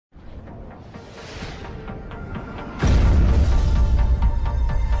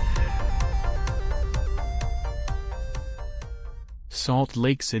Salt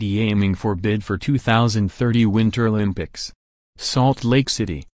Lake City aiming for bid for 2030 Winter Olympics. Salt Lake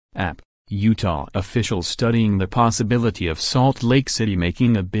City, App, Utah officials studying the possibility of Salt Lake City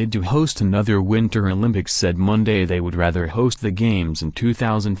making a bid to host another Winter Olympics said Monday they would rather host the Games in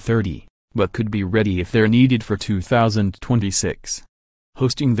 2030, but could be ready if they're needed for 2026.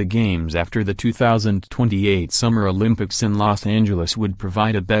 Hosting the Games after the 2028 Summer Olympics in Los Angeles would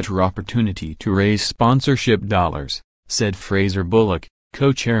provide a better opportunity to raise sponsorship dollars, said Fraser Bullock,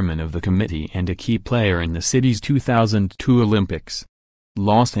 co-chairman of the committee and a key player in the city's 2002 Olympics.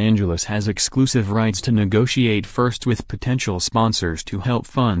 Los Angeles has exclusive rights to negotiate first with potential sponsors to help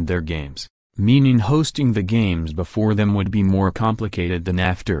fund their games, meaning hosting the games before them would be more complicated than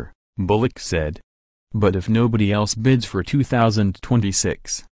after, Bullock said. But if nobody else bids for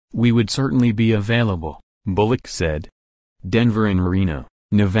 2026, we would certainly be available, Bullock said. Denver and Reno,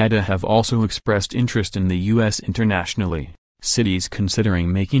 Nevada have also expressed interest in the U.S. internationally. Cities considering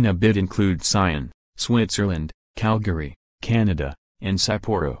making a bid include Sion, Switzerland, Calgary, Canada, and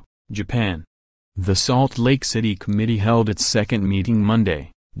Sapporo, Japan. The Salt Lake City Committee held its second meeting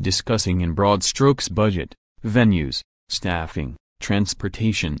Monday, discussing in broad strokes budget, venues, staffing,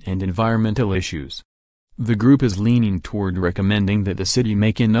 transportation and environmental issues. The group is leaning toward recommending that the city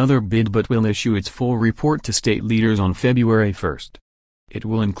make another bid but will issue its full report to state leaders on February 1. It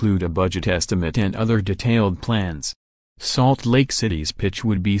will include a budget estimate and other detailed plans. Salt Lake City's pitch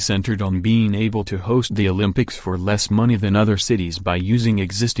would be centered on being able to host the Olympics for less money than other cities by using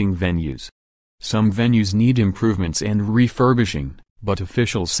existing venues. Some venues need improvements and refurbishing, but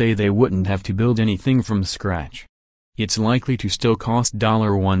officials say they wouldn't have to build anything from scratch. It's likely to still cost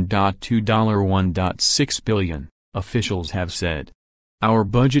 $1.2 to $1.6 billion, officials have said. Our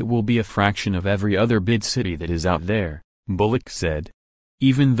budget will be a fraction of every other bid city that is out there, Bullock said.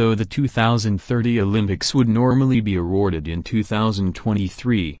 Even though the 2030 Olympics would normally be awarded in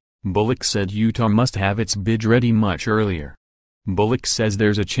 2023, Bullock said Utah must have its bid ready much earlier. Bullock says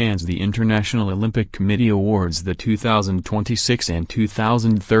there's a chance the International Olympic Committee awards the 2026 and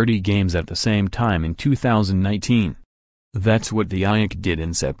 2030 Games at the same time in 2019. That's what the IOC did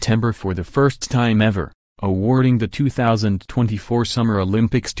in September for the first time ever, awarding the 2024 Summer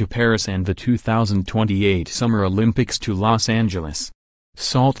Olympics to Paris and the 2028 Summer Olympics to Los Angeles.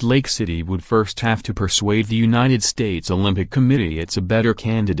 Salt Lake City would first have to persuade the United States Olympic Committee it's a better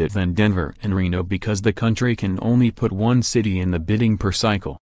candidate than Denver and Reno because the country can only put one city in the bidding per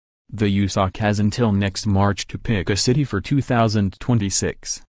cycle. The USOC has until next March to pick a city for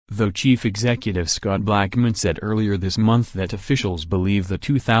 2026, though Chief Executive Scott Blackman said earlier this month that officials believe the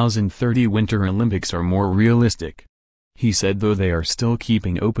 2030 Winter Olympics are more realistic. He said though they are still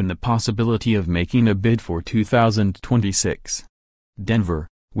keeping open the possibility of making a bid for 2026. Denver,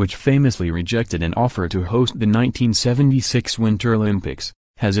 which famously rejected an offer to host the 1976 Winter Olympics,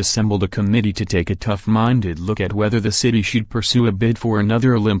 has assembled a committee to take a tough-minded look at whether the city should pursue a bid for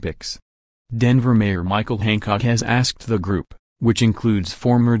another Olympics. Denver Mayor Michael Hancock has asked the group, which includes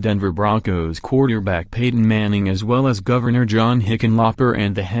former Denver Broncos quarterback Peyton Manning as well as Governor John Hickenlooper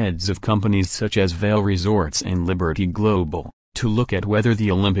and the heads of companies such as Vail Resorts and Liberty Global, to look at whether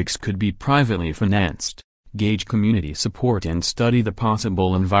the Olympics could be privately financed, gauge community support and study the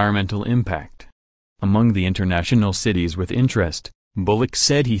possible environmental impact. Among the international cities with interest, Bullock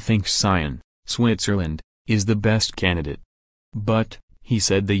said he thinks Sion, Switzerland, is the best candidate. But, he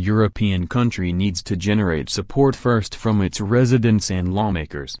said the European country needs to generate support first from its residents and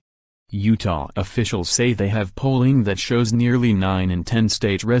lawmakers. Utah officials say they have polling that shows nearly 9 in 10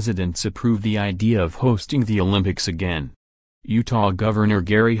 state residents approve the idea of hosting the Olympics again. Utah Governor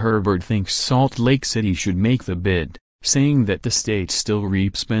Gary Herbert thinks Salt Lake City should make the bid, saying that the state still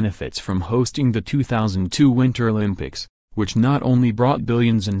reaps benefits from hosting the 2002 Winter Olympics, which not only brought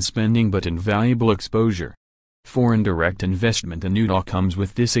billions in spending but invaluable exposure. Foreign direct investment in Utah comes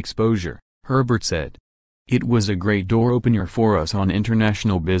with this exposure, Herbert said. It was a great door opener for us on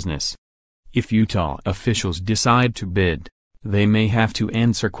international business. If Utah officials decide to bid, they may have to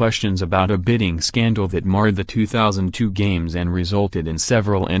answer questions about a bidding scandal that marred the 2002 Games and resulted in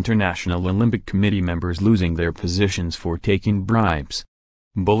several International Olympic Committee members losing their positions for taking bribes.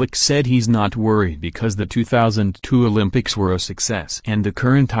 Bullock said he's not worried because the 2002 Olympics were a success and the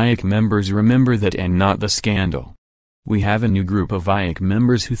current IOC members remember that and not the scandal. We have a new group of IOC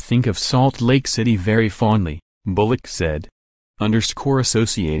members who think of Salt Lake City very fondly, Bullock said.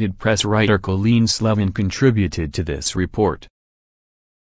 Associated Press writer Colleen Slevin contributed to this report.